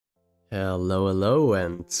Hello, hello,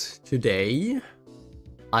 and today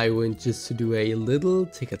I went just to do a little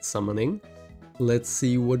ticket summoning. Let's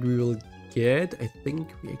see what we will get. I think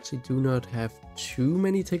we actually do not have too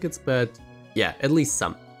many tickets, but yeah, at least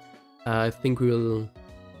some. I think we'll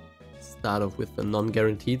start off with the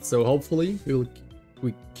non-guaranteed, so hopefully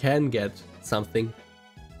we can get something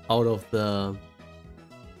out of the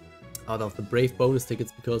Brave bonus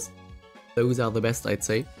tickets, because those are the best, I'd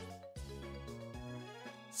say.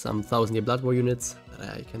 Some 1000-year Blood War units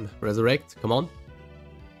that I can resurrect. Come on.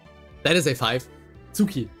 That is a 5.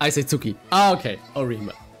 Tsuki. I say Tsuki. Ah, okay.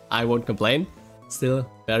 Orima. I won't complain. Still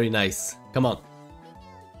very nice. Come on.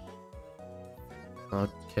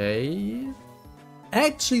 Okay.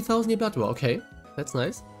 Actually, 1000-year Blood War. Okay. That's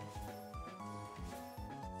nice.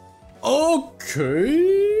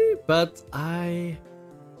 Okay. But I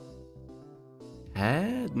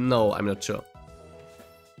had... No, I'm not sure.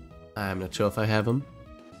 I'm not sure if I have them.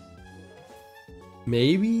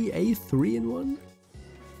 Maybe a 3-in-1?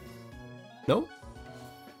 No?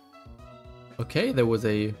 Okay, there was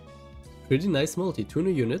a pretty nice multi. 2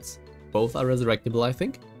 new units. Both are resurrectable, I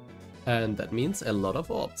think. And that means a lot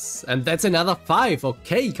of orbs. And that's another 5.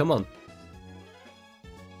 Okay, come on.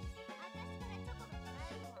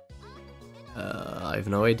 I have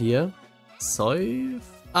no idea. Soif?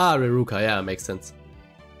 Ah, Reruka. Yeah, makes sense.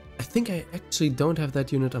 I think I actually don't have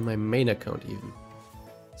that unit on my main account even.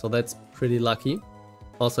 So that's pretty lucky.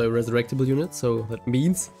 Also a resurrectable unit, so that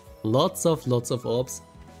means lots of orbs.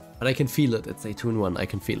 But I can feel it. It's a 2-in-1. I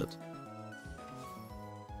can feel it.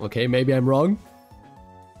 Okay, maybe I'm wrong.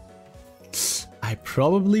 I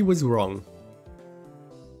probably was wrong.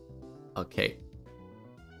 Okay.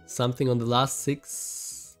 Something on the last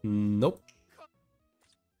 6. Nope.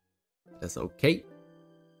 That's okay.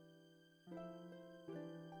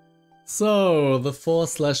 So, the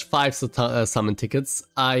 4/5 summon tickets.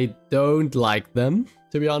 I don't like them,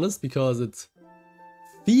 to be honest, because it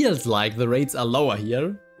feels like the rates are lower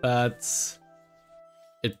here, but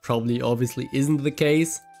it probably obviously isn't the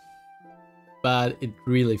case. But it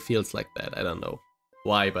really feels like that. I don't know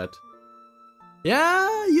why, but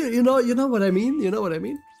yeah, you know what I mean. You know what I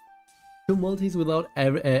mean. 2 multis without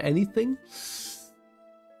anything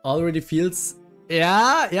already feels.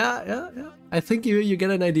 Yeah. I think you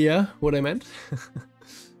get an idea what I meant.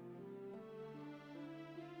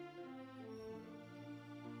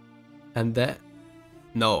 And that...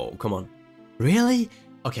 No, come on. Really?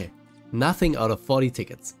 Okay, nothing out of 40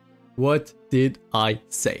 tickets. What did I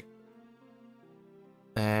say?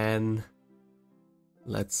 Then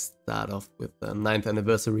let's start off with the 9th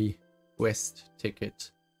anniversary West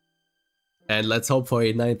ticket. And let's hope for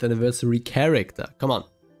a 9th anniversary character. Come on.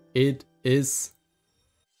 It is...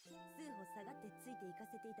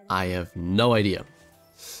 I have no idea.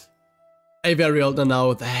 A very old one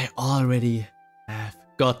now they already have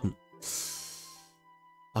gotten.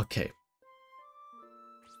 Okay.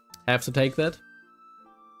 Have to take that.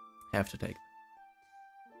 Have to take.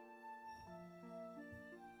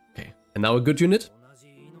 Okay. And now a good unit.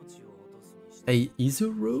 A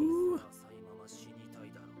Izuru?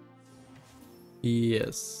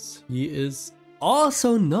 Yes. He is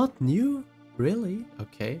also not new. Really?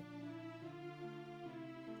 Okay.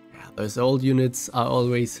 Yeah, those old units are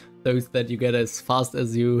always those that you get as fast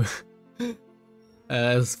as you...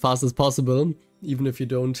 as fast as possible. Even if you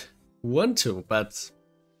don't want to, but...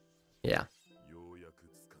 Yeah.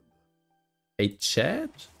 A chat?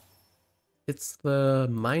 It's the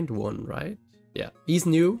mind one, right? Yeah, he's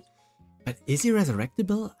new. But is he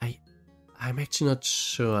resurrectable? I'm actually not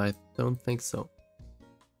sure. I don't think so.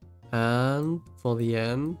 And for the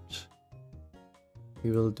end, we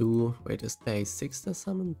will do... Wait, is there a 6-star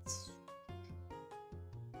summon?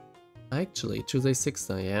 Actually, choose a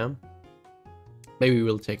 6-star, yeah. Maybe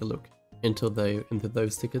we'll take a look into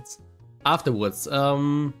those tickets afterwards.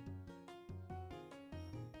 Come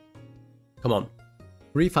on.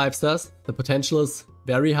 3 5-stars. The potential is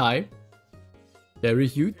very high. Very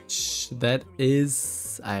huge. That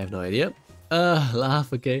is... I have no idea.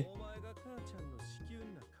 Laugh, okay.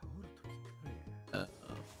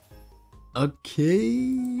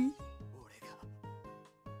 Okay.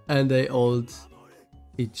 And a old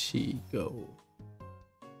Ichigo.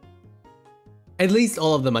 At least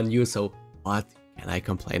all of them are new, so what can I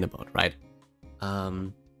complain about, right?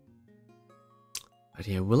 But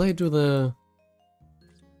yeah, will I do the...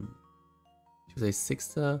 Choose a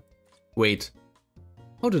 6-star? Wait.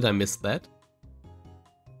 How did I miss that?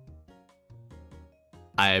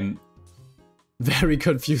 I'm very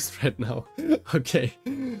confused right now. Okay,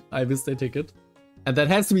 I missed a ticket. And that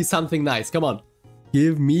has to be something nice. Come on.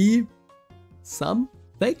 Give me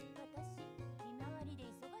something.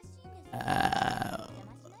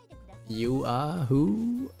 You are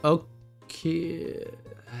who? Okay.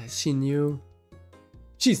 She new.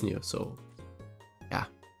 She's new, so yeah.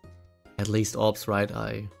 At least orbs, right?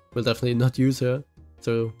 I will definitely not use her.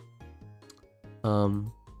 So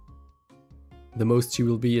the most she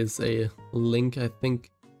will be is a Link, I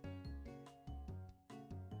think.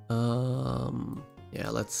 Yeah,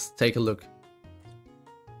 let's take a look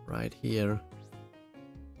right here.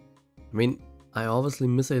 I mean, I obviously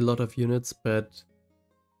miss a lot of units, but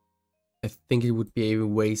I think it would be a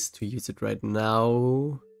waste to use it right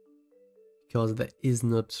now, because there is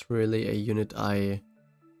not really a unit I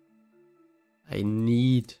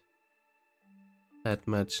need that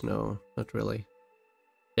much. No, not really.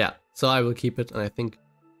 Yeah, so I will keep it, and I think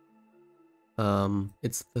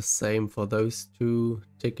it's the same for those 2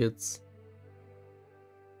 tickets.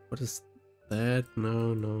 What is that?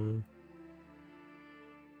 No.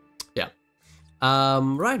 Yeah.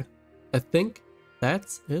 Right. I think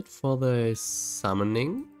that's it for the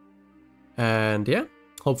summoning. And yeah,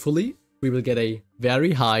 hopefully we will get a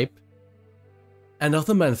very hype end of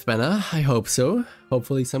the month banner. I hope so.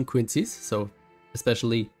 Hopefully some Quincy's. So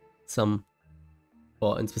especially some,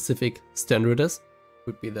 or in specific, Sternritters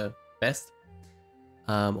would be the best.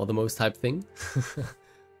 Or the most hype thing.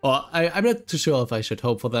 Or I'm not too sure if I should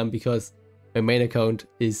hope for them, because my main account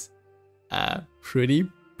is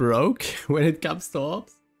pretty broke when it comes to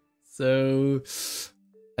orbs. So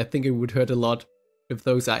I think it would hurt a lot if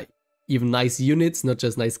those are even nice units, not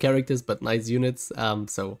just nice characters, but nice units.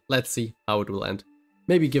 So let's see how it will end.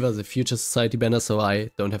 Maybe give us a Future Society banner so I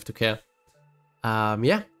don't have to care.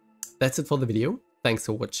 Yeah, that's it for the video. Thanks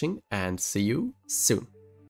for watching and see you soon.